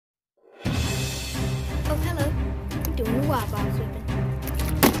Oh, hello. You're doing the wild ball flipping.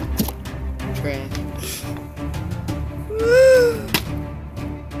 Trash.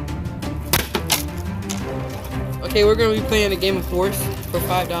 Okay, we're gonna be playing a game of horse for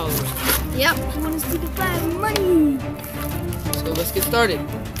 $5. Yep. I want to see the fire money. So let's get started.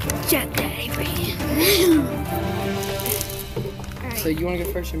 Jack Daddy, baby. Alright. So you wanna go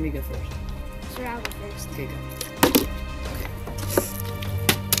first or me go first? Sure, I'll go first. Okay, go.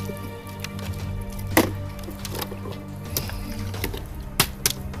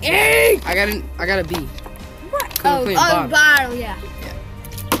 Hey! I got a B. What? We're Oh, playing bottle, bottle. yeah.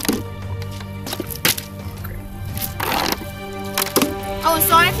 Oh,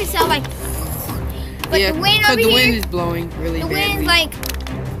 sorry if it sounds like. But yeah, the wind because over the here. wind is blowing really The badly. wind's like.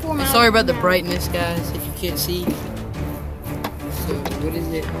 I'm sorry about the brightness, guys, if you can't see. So, what is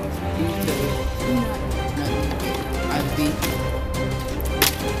it? B to I have B.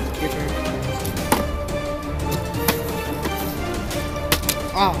 Your turn.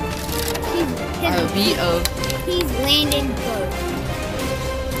 Oh, I have B-O. He's landing both.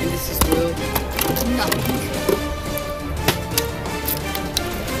 And this is Will. Nothing.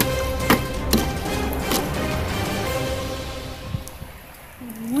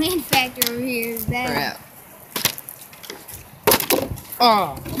 Wind factor over here is bad. Crap.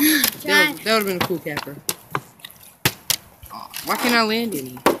 Oh, Try. that would have been a cool capper. Oh, why can't I land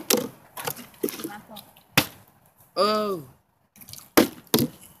any? Oh.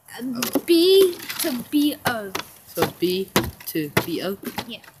 B to B-O. So B to B-O?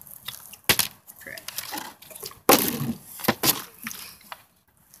 Yeah. Crap.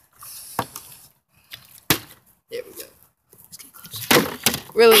 There we go. Let's get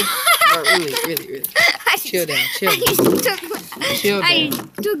closer. Really? Oh, really. Chill down, chill down. Chill I down.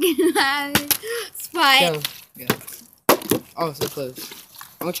 took it out of spot. Go. Oh, so close.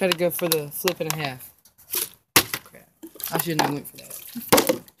 I'm gonna try to go for the flip and a half. Crap. I shouldn't have went for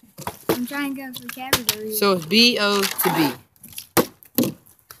that. I'm trying to go for category. So it's B-O to B.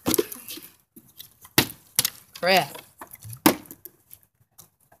 Crap.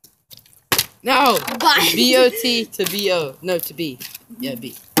 No! Bye. B-O-T to B-O. No, to B. Yeah,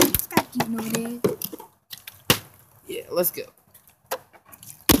 B. You know what it is. Yeah, let's go.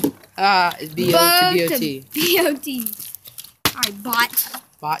 Ah, it's B-O to B-O-T. B-O-T. Alright, bot.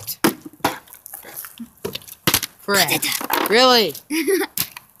 Bot. Crap. Really?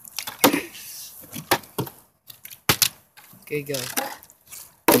 Okay, go.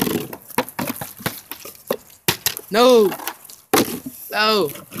 No! No!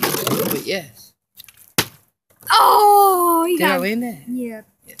 But yes. Oh! You Did I got land that? Yeah.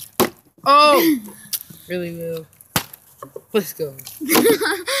 Oh! Really, Will? Let's go.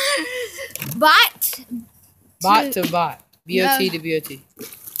 Bot. Bot to bot. B-O-T No. to B-O-T.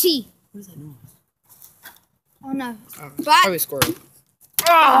 T. What is that noise? Oh no. Oh, Bot. probably a squirrel.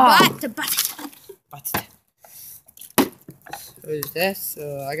 Bot to bot. Bot to So is that?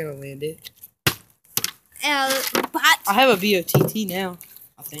 So I gotta land it. Bot. I have a B-O-T-T now,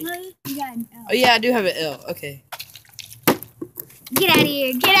 I think. Really? You got an L. Oh yeah, I do have an L. Okay. Get out of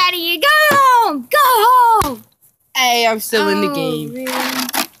here. Get out of here. Go home. Go home. Hey, I'm still in the game. Really?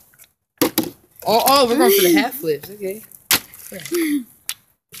 Oh, we're going for the half flips. Okay. Crap.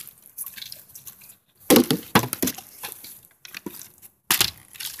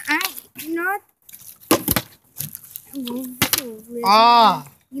 You know what? Ah,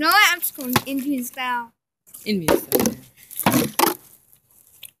 You know what? I'm just going Indian style. Indian style.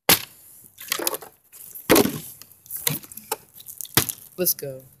 Let's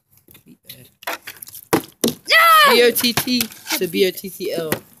go. Beat that. No! B-O-T-T to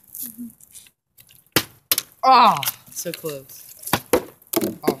B-O-T-T-L. Ah, so close.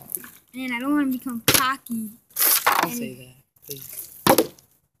 Oh, Man, I don't want to become cocky. don't say that, please.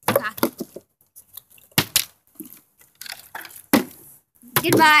 Cocky.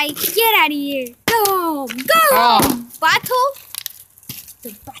 Goodbye. Get out of here. Go home. Go Ah. home. Bottle.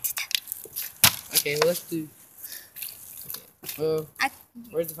 The bottle. Okay, let's do. Okay. I-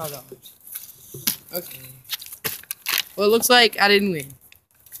 Where's the $5? Okay. Well, it looks like I didn't win.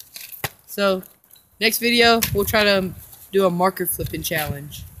 So, next video, we'll try to do a marker flipping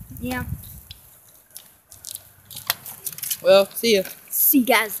challenge. Yeah. Well, see ya. See you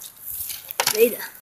guys later.